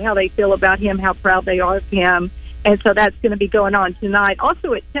 Mississippi, about how they feel about him, how proud they are of him. And so that's going to be going on tonight.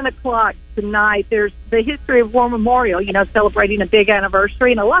 Also at 10 o'clock tonight, there's the History of War Memorial, celebrating a big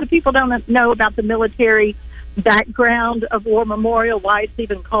anniversary. And a lot of people don't know about the military background of War Memorial, why it's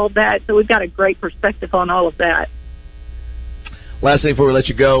even called that. So we've got a great perspective on all of that. Last thing before we let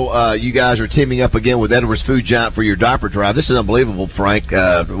you go, you guys are teaming up again with Edwards Food Giant for your diaper drive. This is unbelievable, Frank.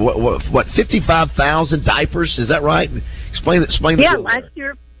 What 55,000 diapers? Is that right? Explain Yeah, last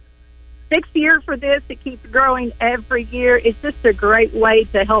year. 6th year for this. It keeps growing every year. It's just a great way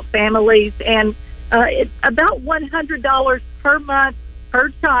to help families. And it's about $100 per month per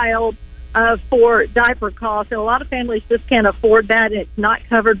child for diaper costs. And a lot of families just can't afford that. And it's not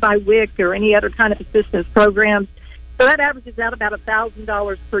covered by WIC or any other kind of assistance programs. So that averages out about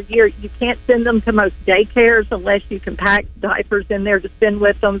 $1,000 per year. You can't send them to most daycares unless you can pack diapers in there to send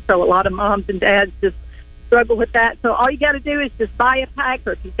with them. So a lot of moms and dads just struggle with that. So all you got to do is just buy a pack,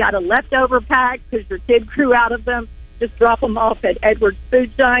 or if you've got a leftover pack because your kid grew out of them, just drop them off at Edwards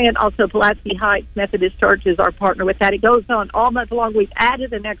Food Giant. Also, Pulaski Heights Methodist Church is our partner with that. It goes on all month long. We've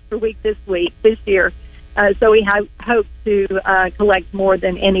added an extra week this year. So we hope to collect more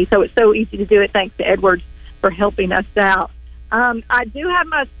than any. So it's so easy to do it. Thanks to Edwards for helping us out. I do have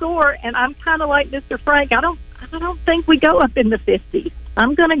my score, and I'm kind of like Mr. Frank. I don't think we go up in the 50s.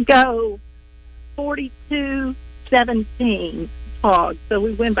 I'm going to go 42-17 Hogs, so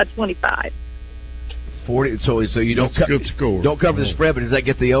we win by 25. 40. So you don't good score. Don't cover the spread, but does that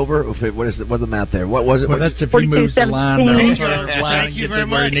get the over? What's the math there? What was it? Well, that's if he moves the line. Thank you very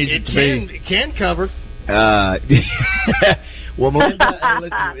much. It can cover. Well, Melinda,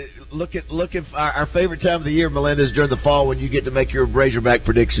 listen, look at our favorite time of the year, Melinda, is during the fall when you get to make your Razorback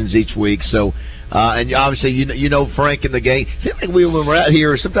predictions each week. So, and obviously, you know Frank in the game. Seems like when we're out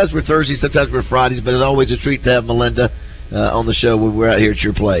here, sometimes we're Thursdays, sometimes we're Fridays, but it's always a treat to have Melinda on the show when we're out here at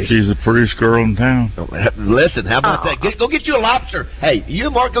your place. She's the prettiest girl in town. Listen, how about that? Go get you a lobster. Hey, you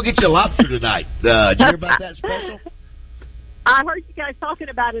and Mark, go get you a lobster tonight. Did you hear about that special? I heard you guys talking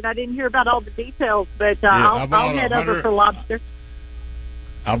about it. I didn't hear about all the details, but I'll head over for lobster.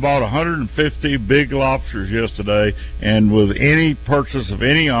 I bought 150 big lobsters yesterday, and with any purchase of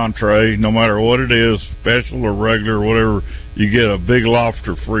any entree, no matter what it is, special or regular or whatever, you get a big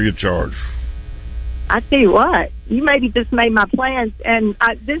lobster free of charge. I tell you what, you maybe just made my plans, and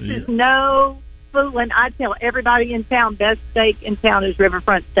this is no fooling. I tell everybody in town, best steak in town is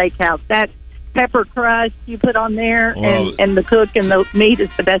Riverfront Steakhouse. That's pepper crust you put on there, and the cook and the meat is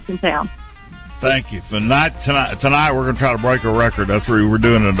the best in town. Thank you. Tonight we're going to try to break a record. That's where we're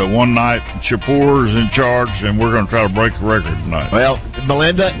doing it. One night, Shapoor is in charge, and we're going to try to break a record tonight. Well,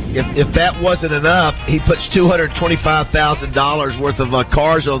 Melinda, if that wasn't enough, he puts $225,000 worth of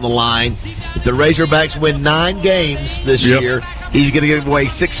cars on the line. If the Razorbacks win 9 games this year, he's going to give away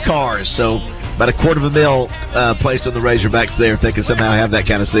 6 cars. So about $250,000 placed on the Razorbacks there if they can somehow have that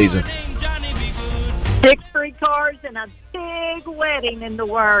kind of season. 6 free cars and a big wedding in the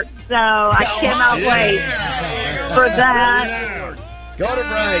works, so I cannot wait for that. Go to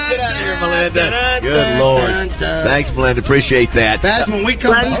break. Get out of here, Melinda. Good Lord. Thanks, Melinda. Appreciate that. That's when we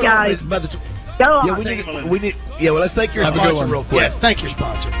come back. Guys. Go on. Well, let's thank your sponsor real quick. Yes, thank your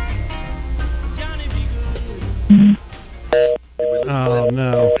sponsor. Oh,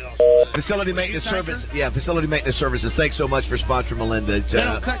 no. Facility maintenance service. Yeah, facility maintenance services. Thanks so much for sponsoring Melinda. They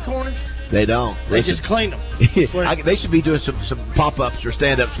don't cut corners? They don't. They just clean them. They should be doing some pop-ups or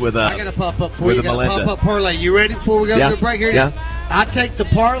stand-ups with I got a pop-up for you. Melinda. Pop-up parlay. You ready before we go to the break here? Yeah. I take the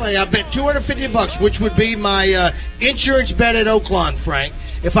parlay. I bet $250, which would be my insurance bet at Oaklawn, Frank.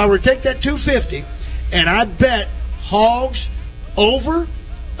 If I were to take that $250 and I bet Hogs over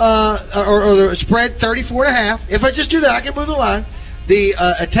or the spread 34.5. If I just do that, I can move the line.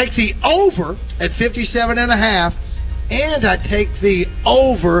 I take the over at 57.5, and I take the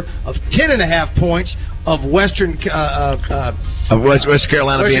over of 10.5 points of Western West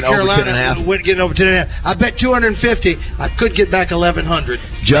Carolina being over 10.5. Getting over 10.5. I bet $250. I could get back $1,100.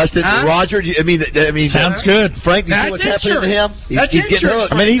 Justin, Roger, I mean, sounds good. Frank, you see what's happening to him? He's getting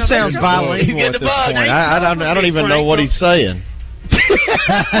hooked. I mean, he sounds bilingual at this point. I don't even know what he's saying. He's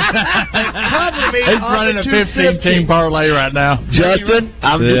running a 15-team parlay right now. Justin,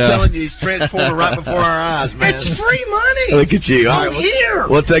 I'm just telling you, he's transforming right before our eyes, man. It's free money. Look at you. All right, here.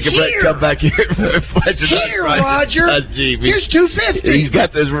 We'll take a break. Come back here. Here, Roger. Here's $250. He's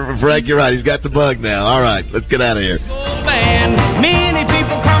got this, Frank. You're right. He's got the bug now. All right, let's get out of here. Many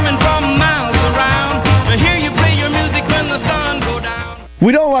people coming from miles around to hear you play your music when the sun goes down.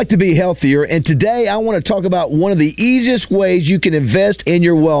 We don't like to be healthier, and today I want to talk about one of the easiest ways you can invest in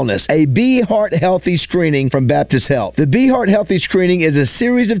your wellness, a Be Heart Healthy screening from Baptist Health. The Be Heart Healthy screening is a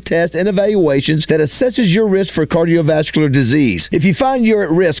series of tests and evaluations that assesses your risk for cardiovascular disease. If you find you're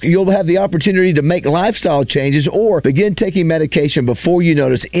at risk, you'll have the opportunity to make lifestyle changes or begin taking medication before you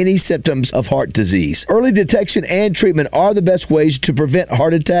notice any symptoms of heart disease. Early detection and treatment are the best ways to prevent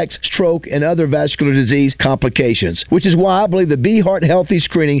heart attacks, stroke, and other vascular disease complications, which is why I believe the Be Heart Healthy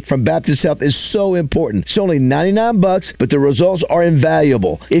screening from Baptist Health is so important. It's only $99, but the results are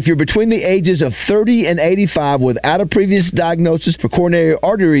invaluable. If you're between the ages of 30 and 85 without a previous diagnosis for coronary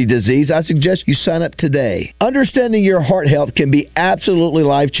artery disease, I suggest you sign up today. Understanding your heart health can be absolutely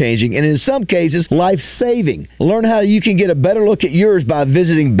life-changing and in some cases, life-saving. Learn how you can get a better look at yours by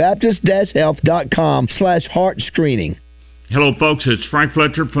visiting baptist-health.com/heart screening. Hello, folks. It's Frank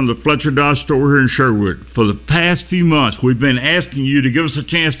Fletcher from the Fletcher Dodge store here in Sherwood. For the past few months, we've been asking you to give us a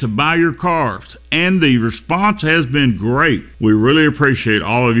chance to buy your cars, and the response has been great. We really appreciate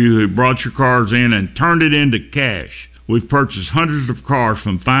all of you who brought your cars in and turned it into cash. We've purchased hundreds of cars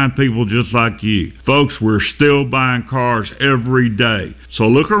from fine people just like you. Folks, we're still buying cars every day. So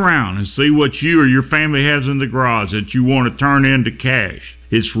look around and see what you or your family has in the garage that you want to turn into cash.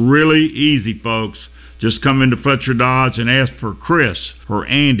 It's really easy, folks. Just come into Fletcher Dodge and ask for Chris or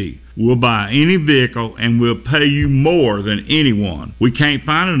Andy. We'll buy any vehicle and we'll pay you more than anyone. We can't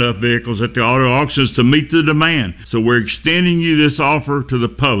find enough vehicles at the auto auctions to meet the demand, so we're extending you this offer to the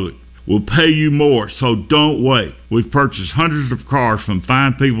public. We'll pay you more, so don't wait. We've purchased hundreds of cars from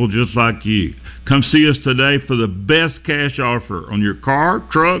fine people just like you. Come see us today for the best cash offer on your car,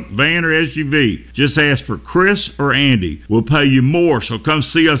 truck, van, or SUV. Just ask for Chris or Andy. We'll pay you more, so come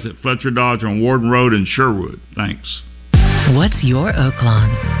see us at Fletcher Dodge on Warden Road in Sherwood. Thanks. What's your Oaklawn?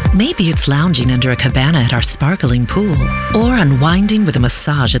 Maybe it's lounging under a cabana at our sparkling pool, or unwinding with a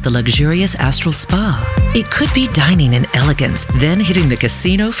massage at the luxurious Astral Spa. It could be dining in elegance, then hitting the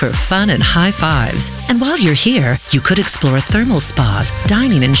casino for fun and high fives. And while you're here, you could explore thermal spas,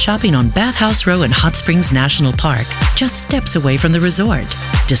 dining and shopping on Bathhouse Row in Hot Springs National Park, just steps away from the resort.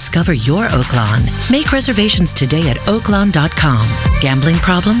 Discover your Oaklawn. Make reservations today at oaklawn.com. Gambling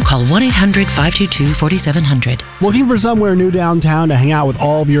problem? Call 1-800-522-4700. Looking for somewhere new downtown to hang out with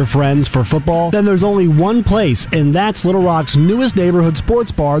all of your friends for football? Then there's only one place, and that's Little Rock's newest neighborhood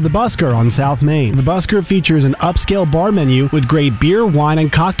sports bar, The Busker on South Main. The Busker features an upscale bar menu with great beer, wine,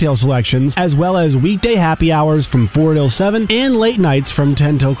 and cocktail selections, as well as weekday happy hours from 4 till 7 and late nights from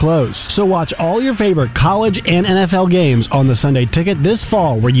 10 till close. So watch all your favorite college and NFL games on the Sunday Ticket this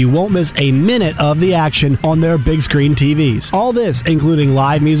fall, where you won't miss a minute of the action on their big screen TVs. All this, including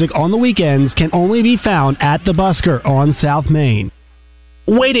live music on the weekends, can only be found at The Busker on South Main.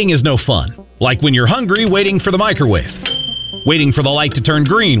 Waiting is no fun. Like when you're hungry, waiting for the microwave. Waiting for the light to turn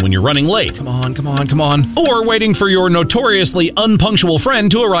green when you're running late. Come on, come on, come on. Or waiting for your notoriously unpunctual friend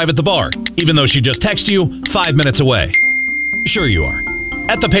to arrive at the bar, even though she just texted you 5 minutes away. Sure you are.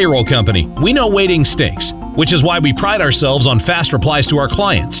 At the Payroll Company, we know waiting stinks, which is why we pride ourselves on fast replies to our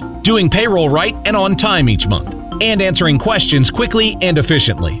clients, doing payroll right and on time each month, and answering questions quickly and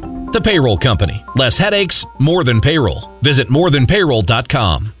efficiently. The Payroll Company. Less headaches, more than payroll. Visit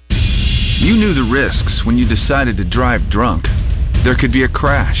morethanpayroll.com. You knew the risks when you decided to drive drunk. There could be a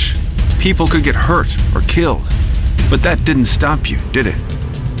crash. People could get hurt or killed. But that didn't stop you, did it?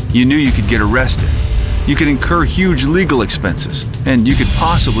 You knew you could get arrested. You could incur huge legal expenses, and you could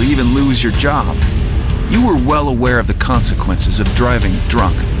possibly even lose your job. You were well aware of the consequences of driving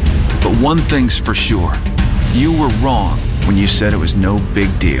drunk. But one thing's for sure. You were wrong when you said it was no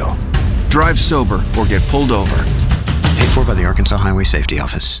big deal. Drive sober or get pulled over. Paid for by the Arkansas Highway Safety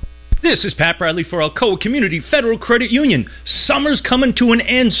Office. This is Pat Bradley for Alcoa Community Federal Credit Union. Summer's coming to an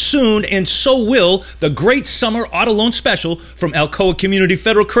end soon, and so will the great summer auto loan special from Alcoa Community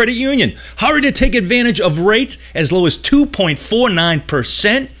Federal Credit Union. Hurry to take advantage of rates as low as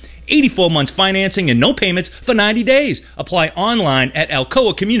 2.49%, 84 months financing and no payments for 90 days. Apply online at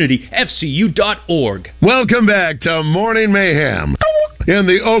alcoacommunityfcu.org. Welcome back to Morning Mayhem in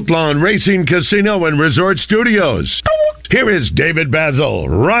the Oaklawn Racing Casino and Resort Studios. Here is David Basil,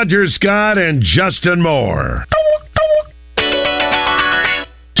 Roger Scott, and Justin Moore.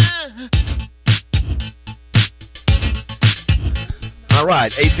 All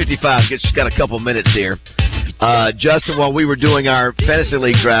right, 8:55. Just got a couple minutes here. Justin, while we were doing our fantasy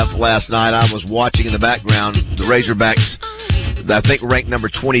league draft last night, I was watching in the background the Razorbacks, I think ranked number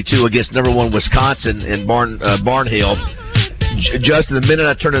 22 against number 1 Wisconsin in Barnhill. Justin, the minute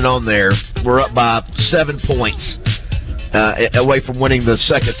I turned it on there, we're up by 7 points. Away from winning the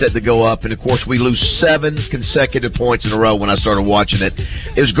second set to go up, and of course we lose 7 consecutive points in a row when I started watching it.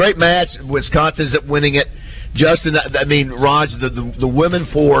 It was a great match. Wisconsin's up winning it. Justin, I mean, Raj, the women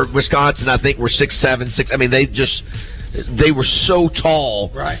for Wisconsin, I think, were 6'7", 6. I mean, they were so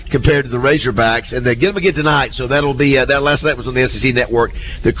tall compared to the Razorbacks, and they get them again tonight. So that'll be that last night was on the SEC Network.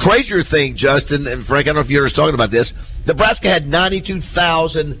 The crazier thing, Justin and Frank, I don't know if you were talking about this. Nebraska had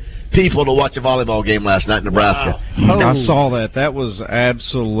 92,000 people to watch a volleyball game last night in Nebraska. Wow. I saw that. That was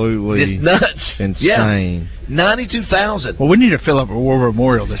absolutely just nuts, insane. Yeah. 92,000. Well, we need to fill up a War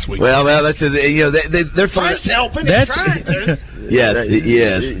Memorial this week. Well, that's they're helping. Yes.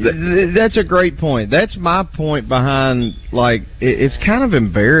 That's a great point. That's my point behind. Like, it's kind of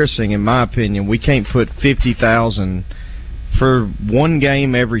embarrassing, in my opinion. We can't put 50,000 for one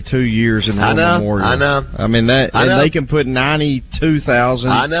game every 2 years in War Memorial. I know. I mean and they can put 92,000.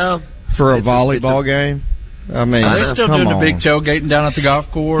 I know. For a volleyball game. I mean, they're still doing the big tailgating down at the golf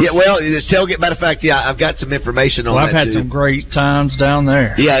course. Yeah, well, it's tailgate. Matter of fact, I've got some information on that. I've had some great times down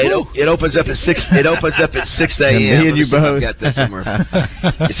there. Yeah, it opens up at 6. It opens up at 6 a.m. Me and you both. Got that somewhere.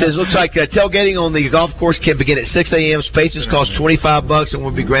 It says looks like tailgating on the golf course can begin at 6 a.m. Spaces cost $25 and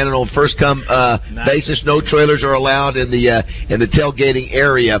will be granted on first come basis. No trailers are allowed in the tailgating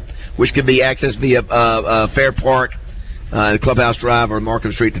area, which can be accessed via Fair Park. Clubhouse Drive or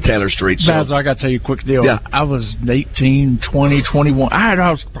Markham Street to Taylor Street. So, Baz, I got to tell you a quick deal. Yeah. I was 18, 20, 21. I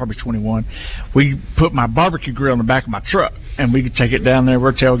was probably 21. We put my barbecue grill in the back of my truck, and we could take it down there.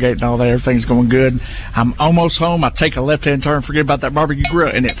 We're tailgating all that. Everything's going good. I'm almost home. I take a left-hand turn, forget about that barbecue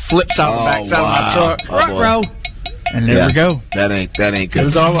grill, and it flips out the back side of my truck. Front row. And there we go. That ain't good. It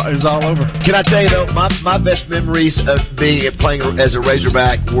was all over. Can I tell you though, my best memories of playing as a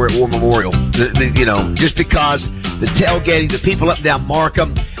Razorback were at War Memorial. Just because the tailgating, the people up and down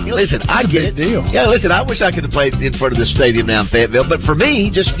Markham. Listen, I get it. Deal. Yeah, listen, I wish I could have played in front of the stadium now in Fayetteville, but for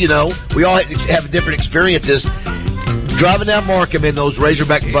me, just we all have different experiences. Driving down Markham in those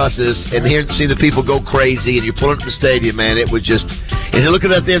Razorback buses and seeing the people go crazy, and you're pulling up the stadium, man, it was just. And you're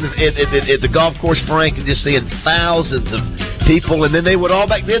looking out there at the golf course, Frank, and just seeing thousands of people, and then they would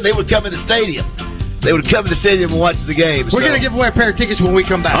back then they would come in the stadium. They would come to the stadium and watch the game. We're going to give away a pair of tickets when we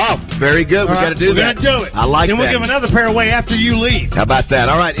come back. Oh, very good. We've got to do that. We're going to do it. I like that. Then we'll give another pair away after you leave. How about that?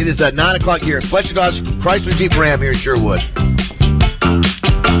 All right, it is 9 o'clock here at Fletcher Dodge Chrysler Jeep Ram here in Sherwood.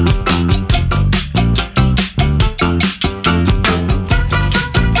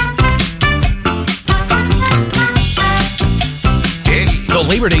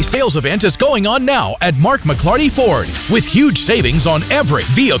 Labor Day sales event is going on now at Mark McClarty Ford with huge savings on every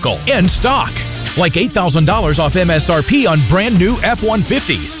vehicle in stock. Like $8,000 off MSRP on brand new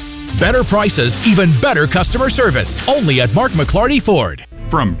F-150s. Better prices, even better customer service. Only at Mark McClarty Ford.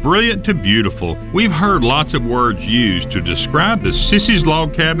 From brilliant to beautiful, we've heard lots of words used to describe the Sissy's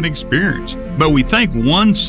Log Cabin experience. But we think one